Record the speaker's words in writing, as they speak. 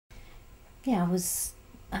yeah, I was,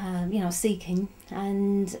 seeking,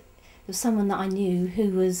 and there was someone that I knew who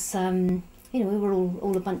was, we were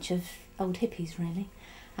all a bunch of old hippies really,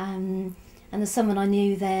 and there's someone I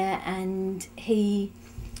knew there, and he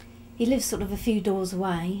lived sort of a few doors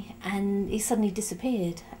away, and he suddenly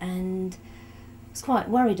disappeared, and I was quite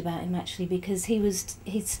worried about him actually, because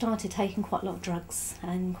he'd started taking quite a lot of drugs,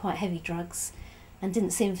 and quite heavy drugs, and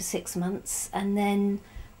didn't see him for 6 months, and then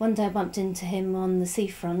one day I bumped into him on the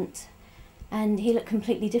seafront, and he looked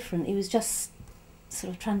completely different. He was just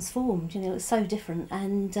sort of transformed, it was so different.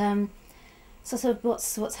 And so I said,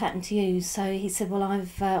 what's happened to you? So he said, well,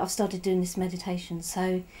 I've started doing this meditation.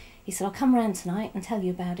 So he said, I'll come round tonight and tell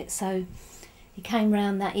you about it. So he came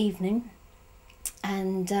round that evening,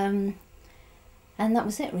 and that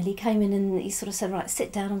was it really. He came in and he sort of said, right,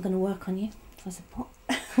 sit down, I'm going to work on you. So I said, what?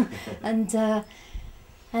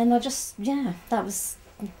 and I just, that was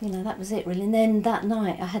it really. And then that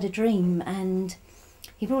night I had a dream, and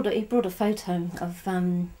he brought a photo of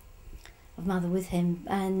Mother with him,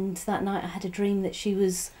 and that night I had a dream that she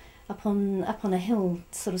was up on a hill,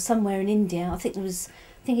 sort of somewhere in India. I think it was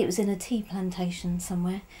in a tea plantation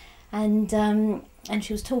somewhere, and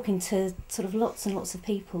she was talking to sort of lots and lots of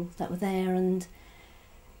people that were there, and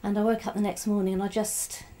I woke up the next morning, and I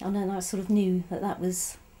sort of knew that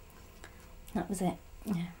was it.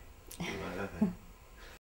 Yeah.